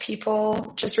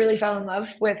people just really fell in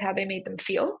love with how they made them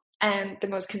feel. And the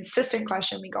most consistent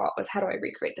question we got was, how do I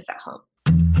recreate this at home?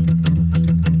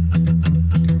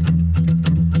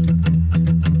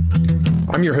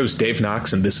 I'm your host, Dave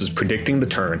Knox, and this is Predicting the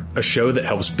Turn, a show that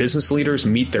helps business leaders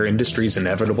meet their industry's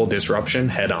inevitable disruption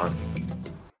head on.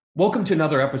 Welcome to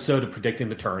another episode of Predicting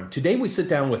the Turn. Today we sit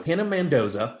down with Hannah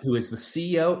Mendoza, who is the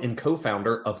CEO and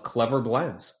co-founder of Clevr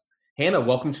Blends. Hannah,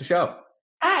 welcome to the show.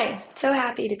 Hi, so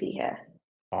happy to be here.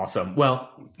 Awesome. Well,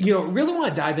 really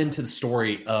want to dive into the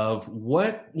story of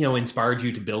what, inspired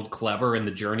you to build Clevr and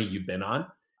the journey you've been on.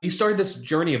 You started this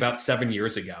journey about 7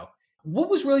 years ago. What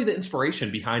was really the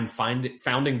inspiration behind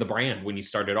founding the brand when you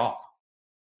started off?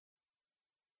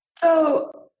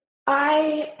 So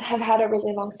I have had a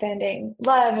really long-standing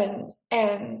love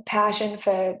and passion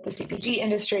for the CPG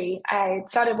industry. I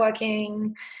started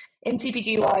working in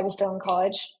CPG while I was still in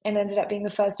college and ended up being the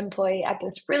first employee at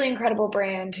this really incredible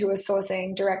brand who was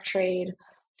sourcing direct trade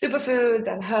superfoods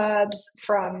and herbs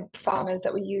from farmers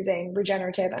that were using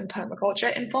regenerative and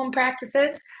permaculture informed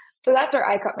practices. So that's where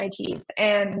I cut my teeth.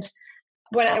 And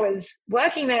when I was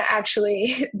working there,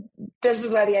 actually, this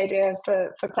is where the idea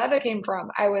for Clevr came from.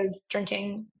 I was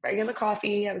drinking regular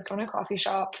coffee. I was going to a coffee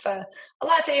shop for a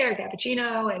latte or a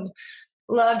cappuccino and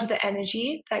loved the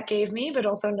energy that gave me, but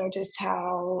also noticed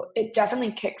how it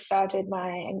definitely kickstarted my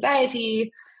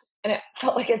anxiety. And it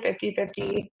felt like a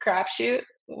 50-50 crapshoot,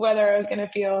 whether I was going to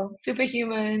feel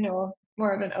superhuman or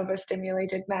more of an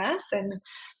overstimulated mess. And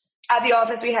at the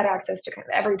office, we had access to kind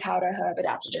of every powder, herb,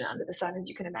 adaptogen under the sun, as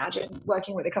you can imagine,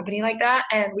 working with a company like that.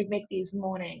 And we'd make these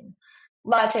morning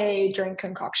latte drink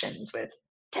concoctions with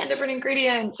 10 different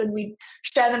ingredients, and we'd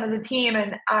share them as a team.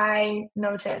 And I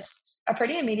noticed a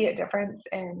pretty immediate difference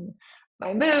in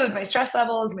my mood, my stress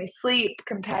levels, my sleep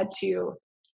compared to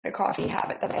the coffee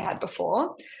habit that I had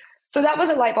before. So that was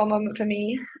a light bulb moment for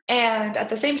me. And at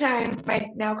the same time, my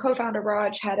now co-founder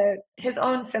Raj had his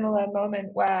own similar moment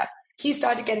where he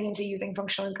started getting into using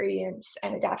functional ingredients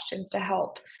and adaptogens to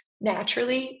help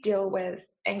naturally deal with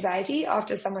anxiety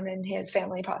after someone in his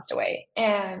family passed away.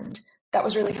 And that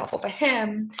was really helpful for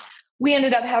him. We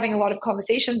ended up having a lot of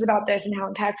conversations about this and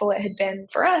how impactful it had been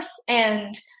for us.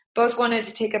 And both wanted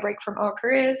to take a break from our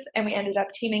careers. And we ended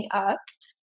up teaming up.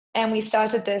 And we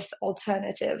started this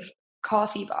alternative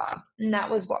coffee bar. And that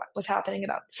was what was happening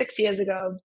about 6 years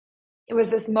ago. It was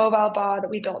this mobile bar that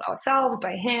we built ourselves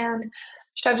by hand,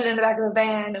 shoved it in the back of a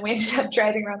van, and we ended up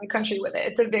driving around the country with it.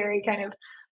 It's a very kind of,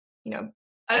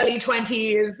 early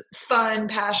 20s fun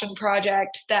passion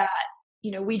project that,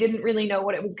 we didn't really know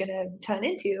what it was going to turn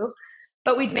into,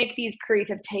 but we'd make these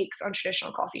creative takes on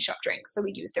traditional coffee shop drinks. So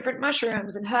we'd use different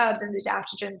mushrooms and herbs and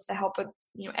adaptogens to help with,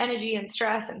 energy and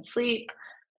stress and sleep.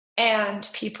 And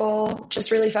people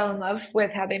just really fell in love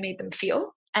with how they made them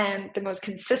feel. And the most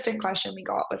consistent question we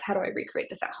got was, how do I recreate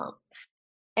this at home?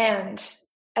 And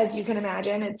as you can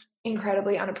imagine, it's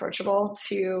incredibly unapproachable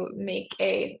to make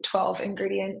a 12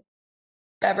 ingredient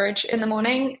beverage in the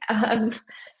morning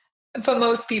for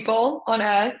most people on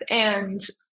earth. And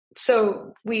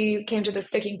so we came to the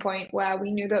sticking point where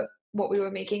we knew that what we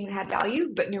were making had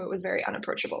value, but knew it was very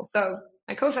unapproachable. So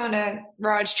my co-founder,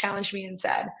 Raj, challenged me and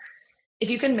said, if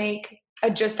you can make a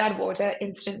just add water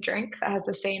instant drink that has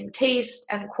the same taste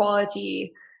and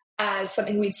quality as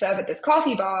something we'd serve at this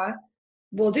coffee bar,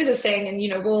 we'll do this thing,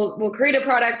 and we'll create a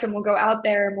product and we'll go out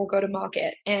there and we'll go to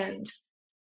market. And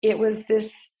it was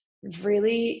this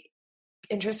really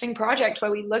interesting project where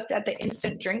we looked at the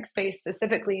instant drink space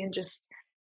specifically, and just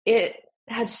it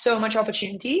had so much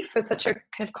opportunity for such a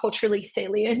kind of culturally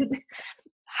salient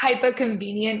hyper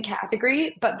convenient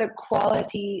category, but the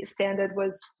quality standard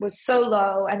was so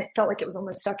low, and it felt like it was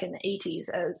almost stuck in the 80s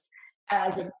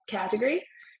as a category.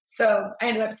 So I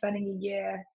ended up spending a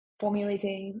year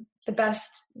formulating the best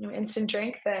instant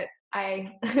drink that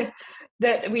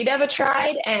that we'd ever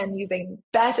tried, and using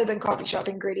better than coffee shop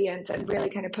ingredients, and really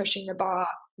kind of pushing the bar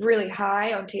really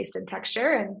high on taste and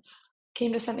texture, and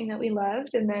came to something that we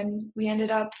loved. And then we ended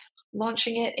up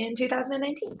launching it in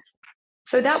 2019.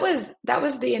 So that was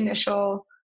the initial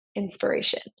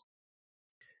inspiration.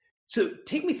 So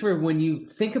take me through, when you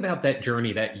think about that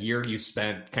journey, that year you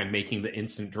spent kind of making the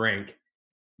instant drink,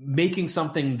 making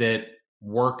something that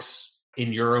works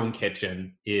in your own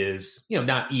kitchen is,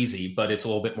 not easy, but it's a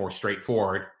little bit more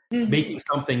straightforward. Mm-hmm. Making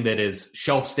something that is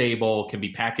shelf stable, can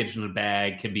be packaged in a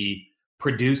bag, can be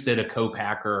produced at a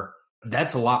co-packer,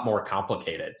 that's a lot more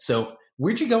complicated. So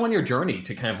where'd you go on your journey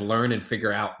to kind of learn and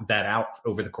figure that out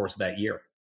over the course of that year?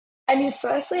 I mean,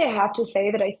 firstly, I have to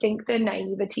say that I think the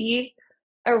naivety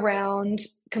around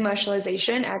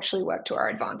commercialization actually worked to our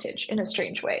advantage in a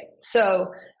strange way.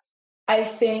 So I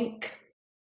think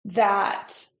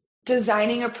that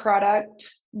designing a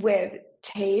product with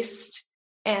taste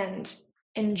and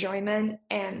enjoyment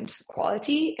and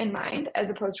quality in mind, as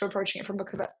opposed to approaching it from a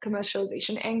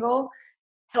commercialization angle,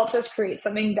 helped us create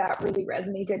something that really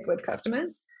resonated with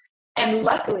customers. And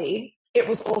luckily, it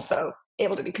was also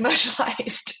able to be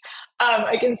commercialized.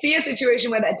 I can see a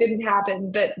situation where that didn't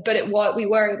happen, but we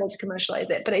were able to commercialize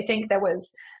it. But I think there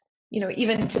was,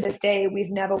 even to this day, we've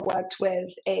never worked with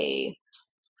a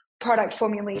product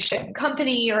formulation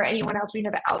company or anyone else. We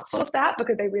never outsourced that,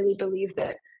 because I really believe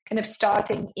that kind of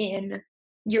starting in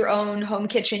your own home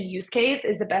kitchen use case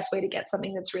is the best way to get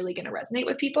something that's really going to resonate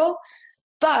with people.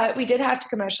 But we did have to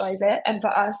commercialize it. And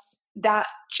for us, that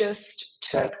just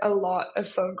took a lot of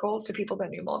phone calls to people that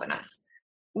knew more than us.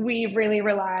 We really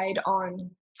relied on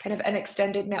kind of an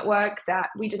extended network that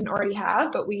we didn't already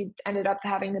have, but we ended up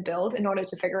having to build in order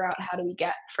to figure out how do we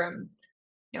get from,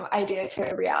 idea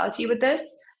to reality with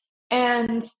this.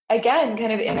 And again,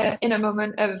 kind of in a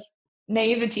moment of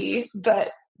naivety, but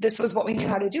this was what we knew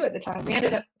how to do at the time. We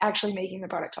ended up actually making the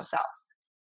product ourselves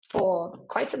for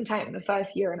quite some time, the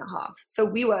first year and a half. So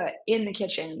we were in the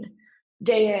kitchen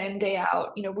day in, day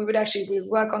out. We would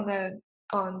work on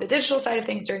the digital side of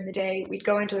things during the day. We'd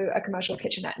go into a commercial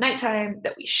kitchen at nighttime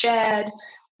that we shared.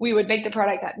 We would make the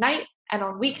product at night, and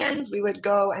on weekends we would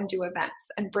go and do events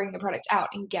and bring the product out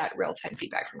and get real-time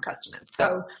feedback from customers.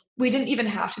 So we didn't even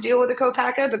have to deal with a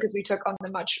co-packer, because we took on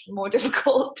the much more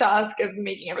difficult task of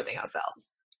making everything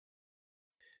ourselves.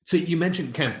 So you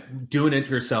mentioned kind of doing it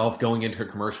yourself, going into a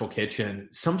commercial kitchen.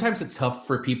 Sometimes it's tough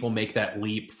for people to make that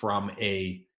leap from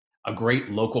a great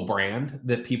local brand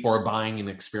that people are buying and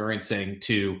experiencing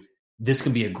to this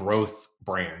can be a growth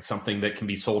brand, something that can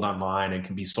be sold online and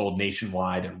can be sold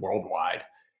nationwide and worldwide.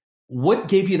 What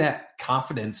gave you that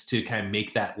confidence to kind of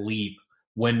make that leap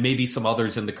when maybe some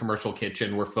others in the commercial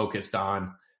kitchen were focused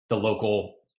on the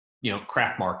local,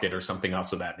 craft market or something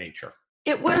else of that nature?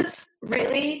 It was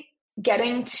really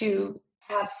getting to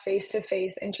have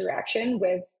face-to-face interaction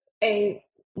with a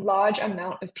large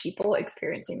amount of people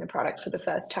experiencing the product for the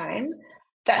first time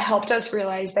that helped us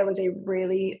realize there was a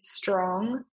really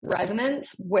strong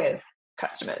resonance with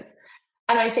customers.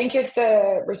 And I think if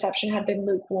the reception had been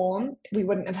lukewarm, we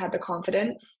wouldn't have had the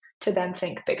confidence to then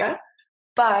think bigger.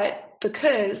 But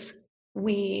because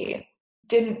we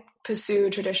didn't pursue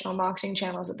traditional marketing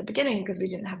channels at the beginning because we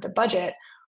didn't have the budget,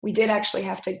 we did actually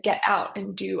have to get out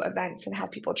and do events and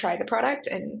have people try the product.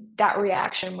 And that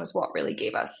reaction was what really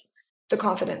gave us the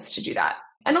confidence to do that.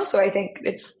 And also, I think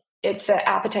it's an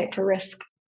appetite for risk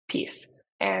piece.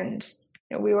 And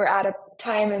we were at a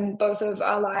time in both of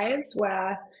our lives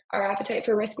where our appetite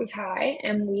for risk was high,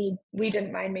 and we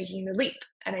didn't mind making the leap.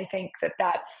 And I think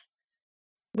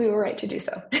we were right to do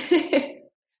so.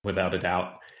 Without a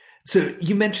doubt. So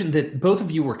you mentioned that both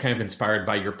of you were kind of inspired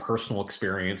by your personal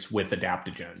experience with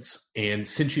adaptogens. And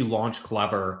since you launched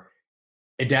Clevr,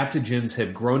 adaptogens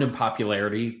have grown in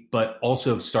popularity, but also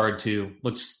have started to,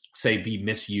 let's say, be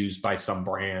misused by some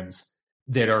brands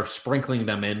that are sprinkling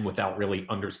them in without really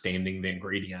understanding the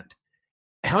ingredient.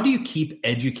 How do you keep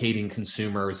educating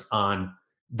consumers on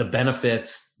the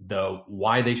benefits, the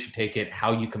why they should take it,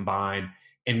 how you combine,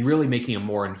 and really making a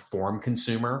more informed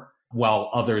consumer, while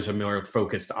others are more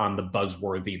focused on the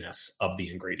buzzworthiness of the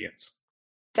ingredients?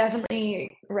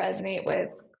 Definitely resonate with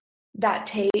that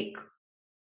take.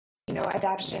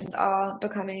 Adaptogens are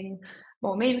becoming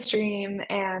more mainstream,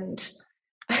 and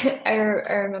I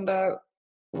remember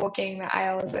walking the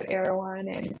aisles at Erewhon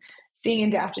and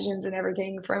seeing adaptogens and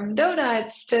everything from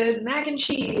donuts to mac and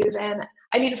cheese. And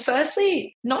I mean,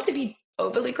 firstly, not to be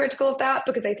overly critical of that,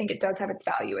 because I think it does have its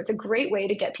value. It's a great way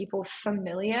to get people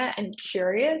familiar and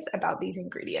curious about these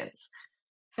ingredients.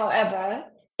 However,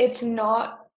 it's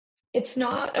not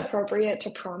appropriate to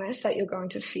promise that you're going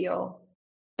to feel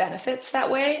benefits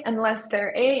that way unless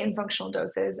they're A, in functional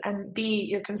doses, and B,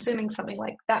 you're consuming something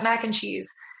like that mac and cheese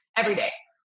every day.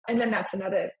 And then that's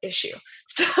another issue.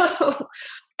 So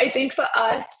I think for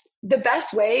us, the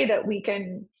best way that we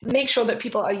can make sure that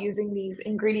people are using these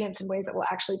ingredients in ways that will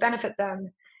actually benefit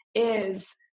them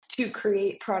is to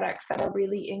create products that are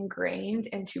really ingrained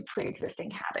into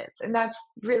pre-existing habits. And that's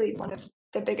really one of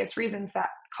the biggest reasons that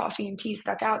coffee and tea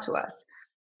stuck out to us.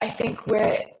 I think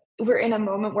we're in a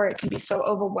moment where it can be so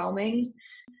overwhelming.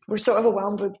 We're so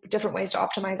overwhelmed with different ways to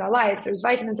optimize our lives. There's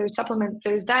vitamins, there's supplements,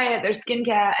 there's diet, there's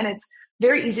skincare, and it's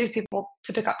very easy for people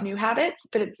to pick up new habits,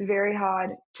 but it's very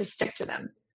hard to stick to them,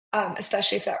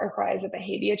 especially if that requires a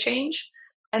behavior change.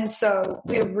 And so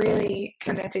we're really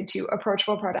committed to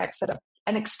approachable products that are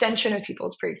an extension of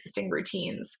people's pre-existing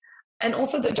routines, and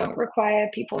also that don't require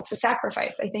people to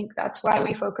sacrifice. I think that's why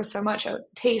we focus so much on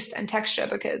taste and texture,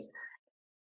 because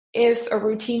if a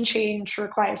routine change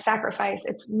requires sacrifice,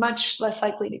 it's much less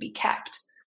likely to be kept.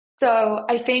 So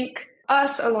I think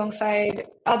us alongside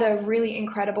other really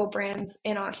incredible brands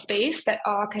in our space that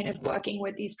are kind of working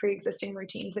with these pre-existing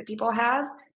routines that people have,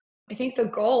 I think the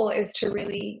goal is to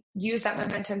really use that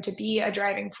momentum to be a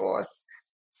driving force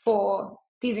for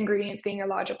these ingredients being a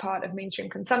larger part of mainstream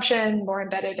consumption, more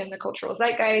embedded in the cultural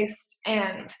zeitgeist.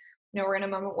 And, we're in a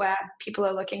moment where people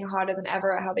are looking harder than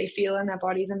ever at how they feel in their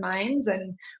bodies and minds.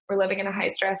 And we're living in a high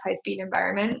stress, high speed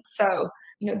environment. So,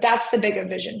 that's the bigger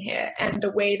vision here. And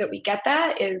the way that we get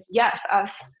that is, yes,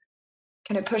 us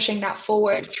kind of pushing that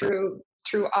forward through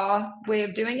our way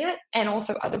of doing it, and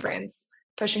also other brands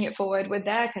pushing it forward with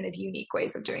their kind of unique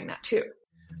ways of doing that too.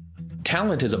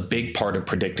 Talent is a big part of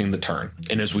predicting the turn.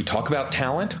 And as we talk about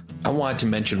talent, I wanted to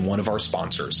mention one of our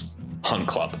sponsors, Hunt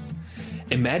Club.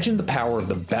 Imagine the power of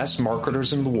the best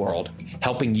marketers in the world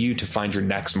helping you to find your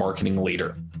next marketing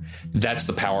leader. That's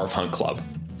the power of Hunt Club.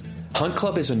 Hunt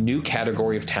Club is a new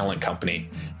category of talent company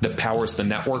that powers the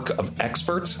network of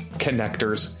experts,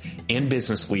 connectors, and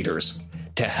business leaders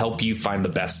to help you find the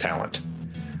best talent.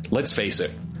 Let's face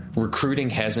it, recruiting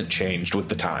hasn't changed with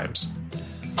the times.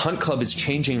 Hunt Club is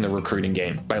changing the recruiting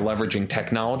game by leveraging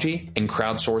technology and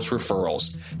crowdsource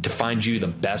referrals to find you the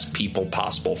best people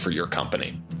possible for your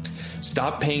company.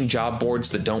 Stop paying job boards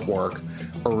that don't work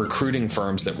or recruiting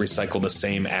firms that recycle the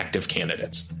same active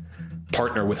candidates.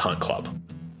 Partner with Hunt Club.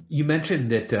 You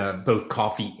mentioned that both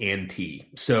coffee and tea.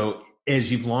 So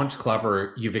as you've launched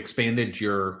Clevr, you've expanded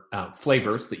your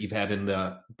flavors that you've had in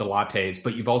the lattes,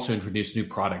 but you've also introduced new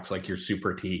products like your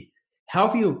super tea. How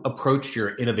have you approached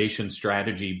your innovation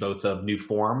strategy, both of new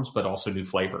forms, but also new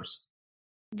flavors?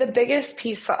 The biggest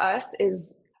piece for us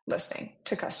is listening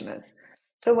to customers.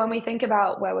 So when we think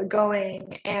about where we're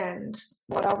going and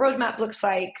what our roadmap looks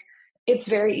like, it's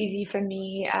very easy for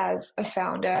me as a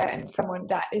founder and someone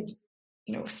that is,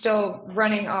 still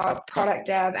running our product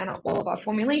dev and all of our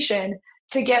formulation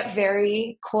to get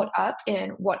very caught up in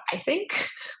what I think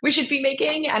we should be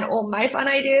making and all my fun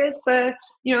ideas for,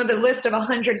 the list of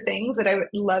 100 things that I would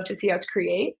love to see us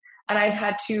create. And I've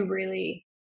had to really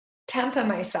temper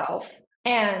myself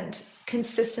and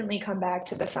consistently come back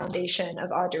to the foundation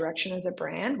of our direction as a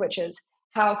brand, which is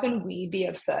how can we be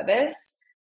of service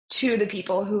to the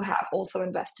people who have also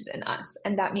invested in us?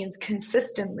 And that means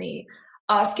consistently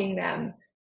asking them,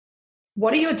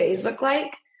 what do your days look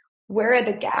like? Where are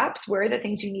the gaps? Where are the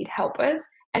things you need help with?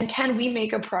 And can we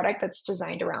make a product that's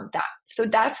designed around that? So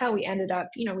that's how we ended up,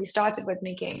 we started with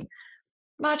making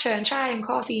matcha and chai and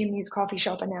coffee in these coffee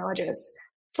shop analogous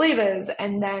flavors.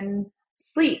 And then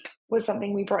sleep was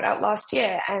something we brought out last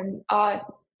year. And our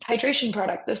hydration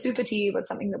product, the super tea, was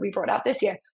something that we brought out this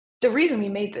year. The reason we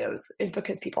made those is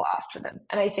because people asked for them.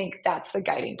 And I think that's the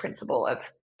guiding principle of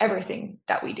everything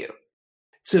that we do.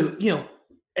 So,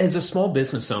 as a small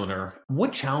business owner,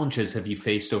 what challenges have you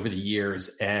faced over the years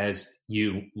as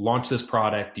you launched this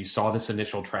product, you saw this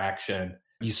initial traction,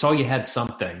 you saw you had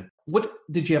something? What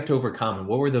did you have to overcome? And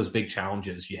what were those big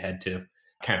challenges you had to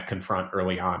kind of confront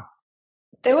early on?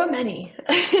 There were many.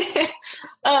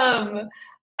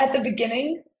 At the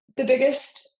beginning, the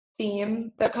biggest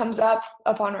theme that comes up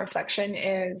upon reflection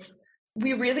is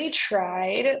we really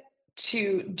tried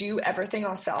to do everything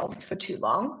ourselves for too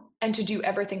long and to do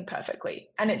everything perfectly.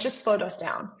 And it just slowed us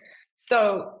down.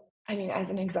 So, as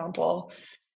an example,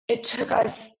 it took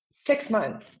us 6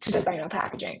 months to design our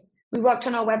packaging. We worked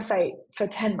on our website for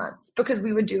 10 months because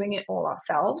we were doing it all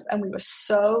ourselves. And we were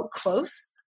so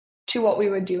close to what we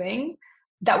were doing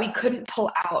that we couldn't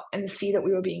pull out and see that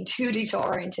we were being too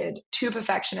detail-oriented, too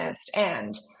perfectionist,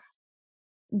 and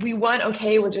we weren't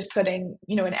okay with just putting,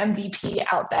 an MVP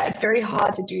out there. It's very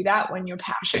hard to do that when your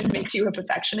passion makes you a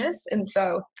perfectionist. And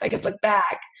so if I could look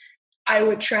back, I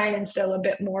would try and instill a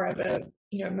bit more of a,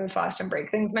 move fast and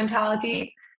break things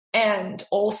mentality. And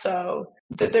also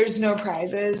that there's no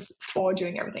prizes for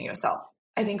doing everything yourself.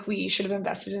 I think we should have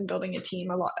invested in building a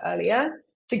team a lot earlier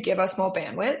to give us more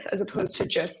bandwidth as opposed to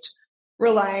just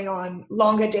relying on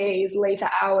longer days, later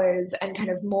hours, and kind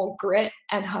of more grit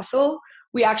and hustle.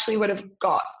 We actually would have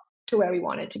got to where we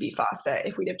wanted to be faster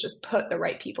if we'd have just put the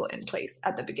right people in place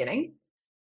at the beginning.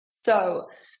 So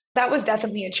that was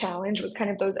definitely a challenge, was kind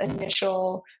of those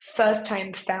initial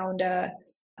first-time founder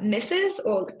misses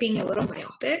or being a little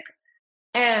myopic.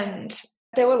 And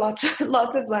there were lots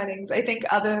of learnings. I think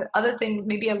other things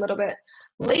maybe a little bit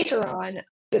later on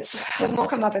that's more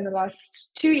come up in the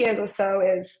last 2 years or so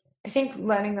is I think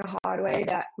learning the hard way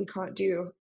that we can't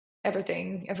do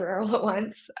everything everywhere all at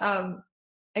once.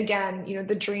 Again,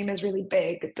 the dream is really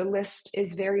big. The list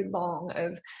is very long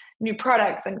of new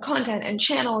products and content and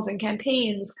channels and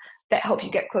campaigns that help you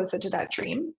get closer to that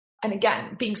dream. And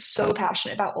again, being so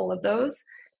passionate about all of those,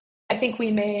 I think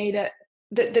we made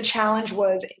the challenge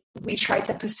was we tried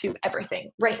to pursue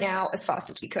everything right now as fast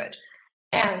as we could.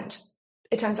 And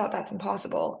it turns out that's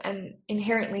impossible, and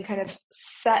inherently kind of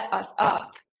set us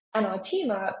up and our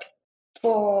team up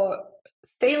for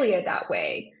failure that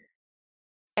way.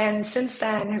 And since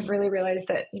then, have really realized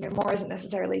that, more isn't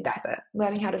necessarily better.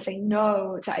 Learning how to say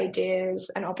no to ideas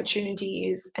and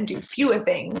opportunities and do fewer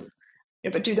things,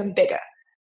 but do them bigger.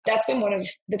 That's been one of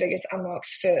the biggest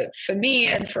unlocks for me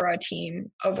and for our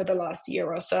team over the last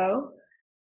year or so.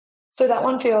 So that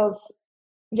one feels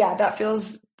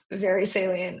very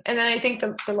salient. And then I think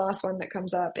the last one that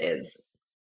comes up is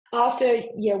after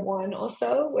year one or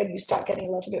so, when you start getting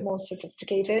a little bit more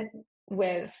sophisticated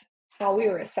with how we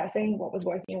were assessing what was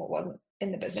working and what wasn't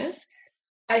in the business,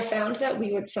 I found that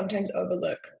we would sometimes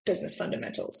overlook business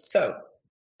fundamentals. So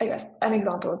I guess an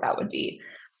example of that would be,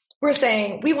 we're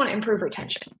saying we want to improve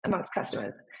retention amongst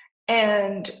customers.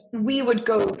 And we would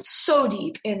go so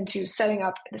deep into setting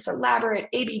up this elaborate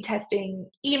A/B testing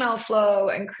email flow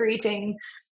and creating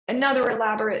another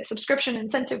elaborate subscription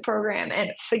incentive program,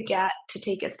 and forget to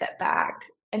take a step back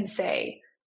and say,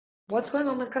 what's going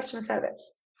on with customer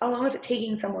service? How long is it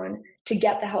taking someone to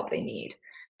get the help they need?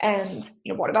 And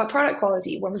what about product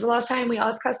quality? When was the last time we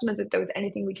asked customers if there was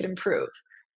anything we could improve?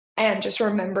 And just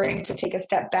remembering to take a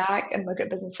step back and look at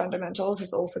business fundamentals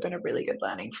has also been a really good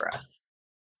learning for us.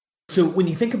 So when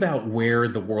you think about where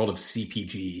the world of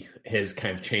CPG has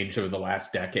kind of changed over the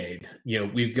last decade,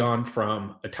 we've gone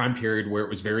from a time period where it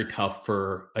was very tough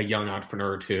for a young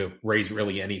entrepreneur to raise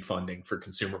really any funding for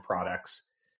consumer products,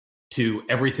 to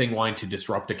everything wanting to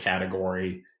disrupt a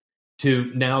category,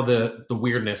 to now the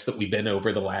weirdness that we've been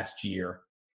over the last year.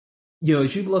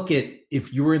 As you look at,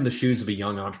 if you were in the shoes of a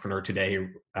young entrepreneur today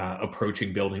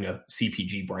approaching building a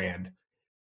CPG brand,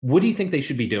 what do you think they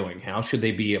should be doing? How should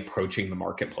they be approaching the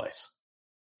marketplace?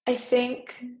 I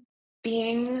think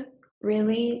being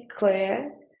really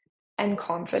clear and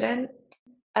confident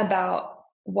about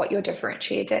what your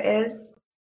differentiator is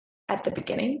at the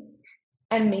beginning,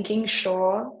 and making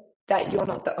sure that you're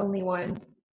not the only one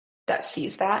that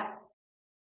sees that,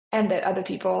 and that other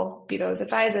people, be those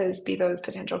advisors, be those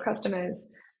potential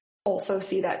customers, also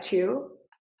see that too,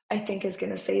 I think is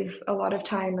going to save a lot of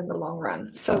time in the long run.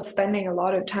 So spending a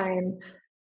lot of time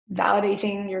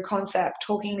validating your concept,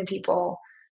 talking to people,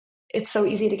 it's so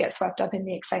easy to get swept up in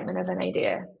the excitement of an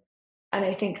idea. And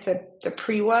I think that the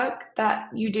pre-work that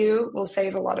you do will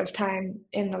save a lot of time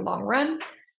in the long run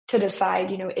to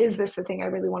decide, is this the thing I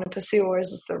really want to pursue, or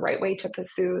is this the right way to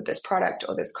pursue this product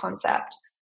or this concept?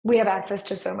 We have access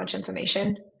to so much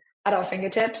information at our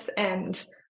fingertips, and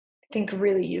I think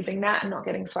really using that and not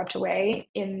getting swept away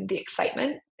in the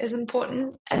excitement is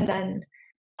important. And then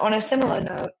on a similar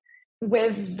note,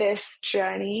 with this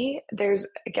journey, there's,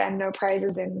 again, no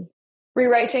prizes in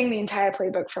rewriting the entire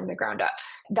playbook from the ground up.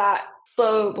 That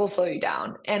will slow you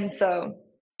down. And so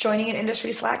joining an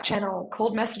industry Slack channel,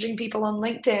 cold messaging people on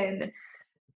LinkedIn,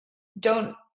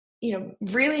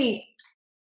 really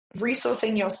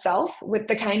resourcing yourself with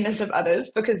the kindness of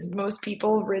others, because most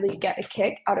people really get a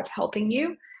kick out of helping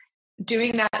you.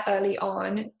 Doing that early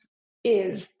on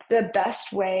is the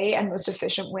best way and most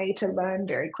efficient way to learn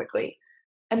very quickly.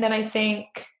 And then I think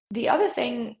the other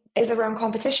thing is around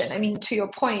competition. I mean, to your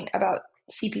point about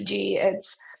CPG,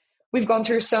 we've gone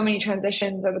through so many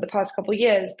transitions over the past couple of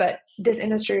years, but this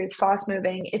industry is fast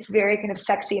moving. It's very kind of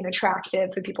sexy and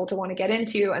attractive for people to want to get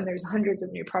into, and there's hundreds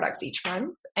of new products each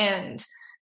month. And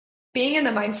being in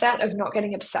the mindset of not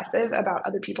getting obsessive about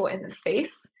other people in the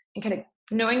space, and kind of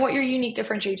knowing what your unique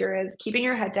differentiator is, keeping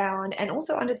your head down, and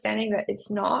also understanding that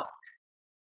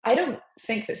I don't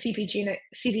think that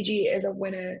CPG is a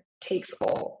winner takes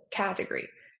all category.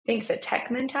 I think the tech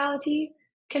mentality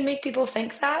can make people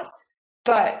think that,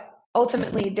 but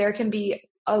ultimately there can be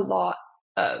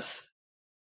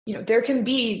there can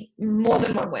be more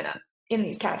than one winner in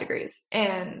these categories.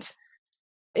 And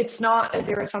it's not a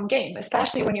zero-sum game,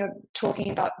 especially when you're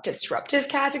talking about disruptive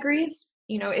categories.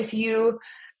 If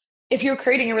you're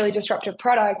creating a really disruptive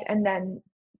product, and then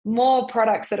more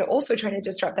products that are also trying to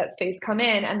disrupt that space come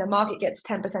in, and the market gets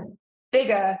 10%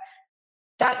 bigger,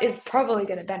 that is probably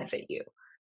going to benefit you.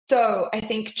 So I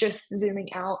think just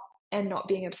zooming out and not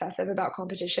being obsessive about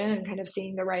competition, and kind of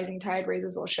seeing the rising tide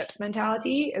raises all ships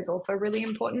mentality is also really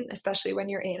important, especially when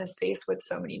you're in a space with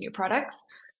so many new products.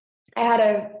 I had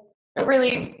a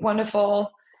really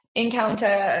wonderful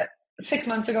encounter 6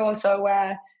 months ago or so,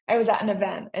 where I was at an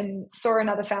event and saw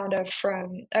another founder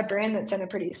from a brand that's in a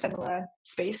pretty similar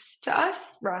space to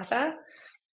us, Rasa,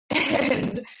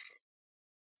 and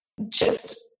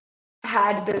just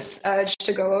had this urge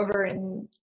to go over and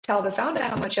tell the founder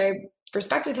how much I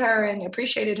respected her and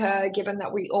appreciated her, given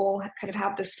that we all kind of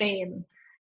have the same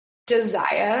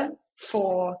desire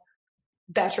for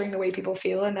bettering the way people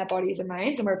feel in their bodies and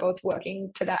minds. And we're both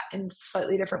working to that in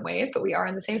slightly different ways, but we are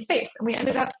in the same space. And we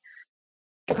ended up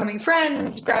becoming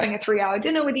friends, grabbing a 3-hour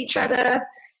dinner with each other,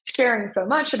 sharing so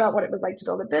much about what it was like to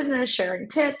build a business, sharing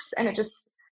tips. And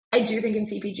I do think in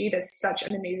CPG, there's such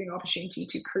an amazing opportunity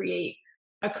to create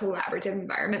a collaborative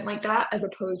environment like that, as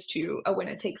opposed to a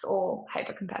winner takes all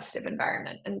hyper competitive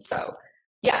environment. And so,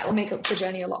 yeah, it'll make the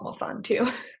journey a lot more fun too.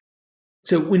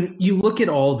 So when you look at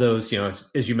all those,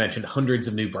 as you mentioned, hundreds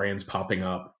of new brands popping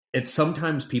up, it's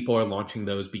sometimes people are launching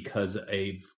those because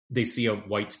they see a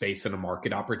white space and a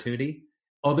market opportunity.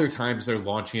 Other times they're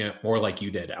launching it more like you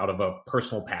did, out of a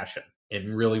personal passion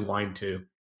and really wanting to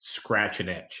scratch an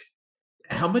itch.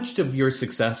 How much of your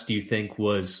success do you think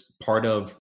was part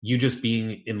of you just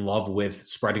being in love with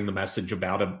spreading the message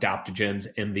about adaptogens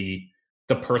and the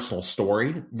personal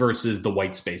story versus the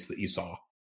white space that you saw?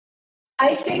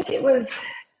 I think it was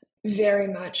very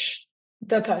much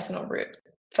the personal route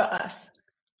for us,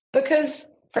 because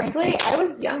frankly, I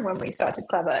was young when we started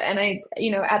Clevr, and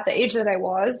at the age that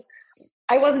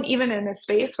I wasn't even in a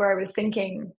space where I was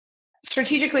thinking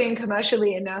strategically and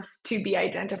commercially enough to be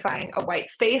identifying a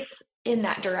white space in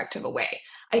that direct of a way.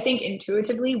 I think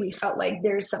intuitively we felt like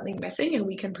there's something missing and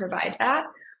we can provide that,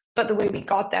 but the way we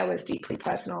got there was deeply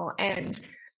personal. And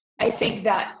I think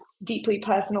that deeply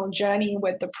personal journey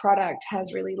with the product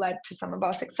has really led to some of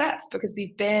our success, because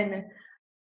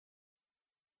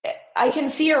I can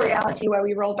see a reality where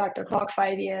we rolled back the clock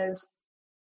 5 years,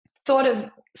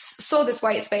 saw this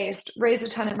white space, raised a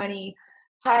ton of money,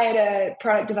 hired a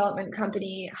product development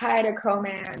company, hired a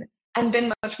co-man, and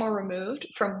been much more removed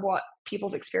from what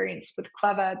people's experience with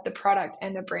Clevr, the product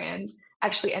and the brand,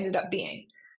 actually ended up being.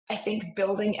 I think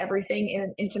building everything in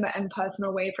an intimate and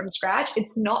personal way from scratch,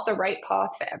 it's not the right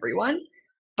path for everyone.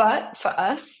 But for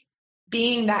us,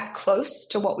 being that close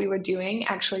to what we were doing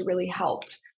actually really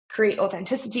helped create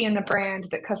authenticity in the brand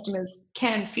that customers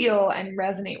can feel and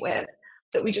resonate with,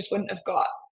 that we just wouldn't have got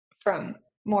from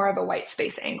more of a white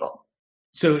space angle.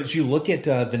 So as you look at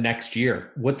the next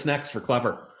year, what's next for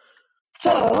Clevr?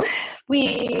 So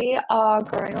we are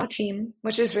growing our team,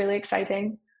 which is really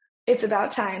exciting. It's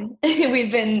about time.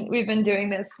 We've been doing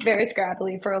this very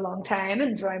scrappily for a long time,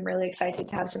 and so I'm really excited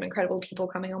to have some incredible people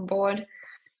coming on board.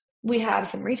 We have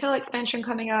some retail expansion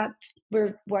coming up.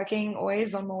 We're working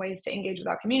always on more ways to engage with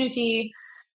our community.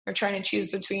 We're trying to choose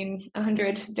between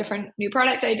 100 different new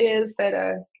product ideas that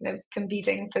are kind of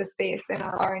competing for space in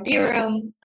our R&D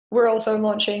room. We're also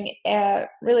launching a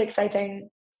really exciting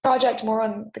project more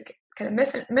on the kind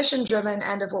of mission-driven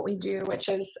end of what we do, which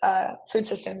is Food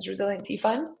Systems Resiliency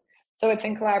Fund. So it's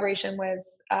in collaboration with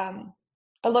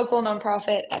a local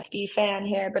nonprofit, SB Fan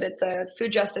here, but it's a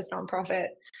food justice nonprofit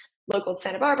local to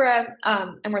Santa Barbara.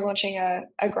 And we're launching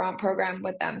a grant program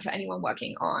with them for anyone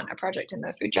working on a project in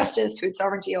the food justice, food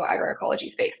sovereignty, or agroecology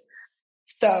space.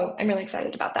 So I'm really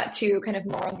excited about that too, kind of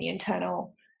more on the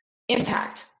internal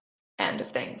impact end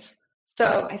of things.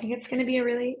 So I think it's going to be a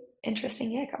really interesting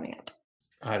year coming up.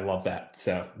 I love that.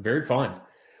 So very fun.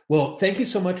 Well, thank you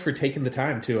so much for taking the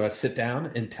time to sit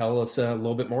down and tell us a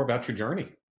little bit more about your journey.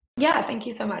 Yeah, thank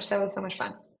you so much. That was so much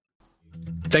fun.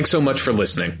 Thanks so much for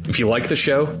listening. If you like the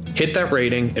show, hit that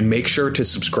rating and make sure to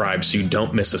subscribe so you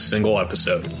don't miss a single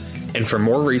episode. And for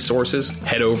more resources,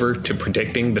 head over to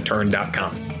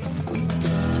predictingtheturn.com.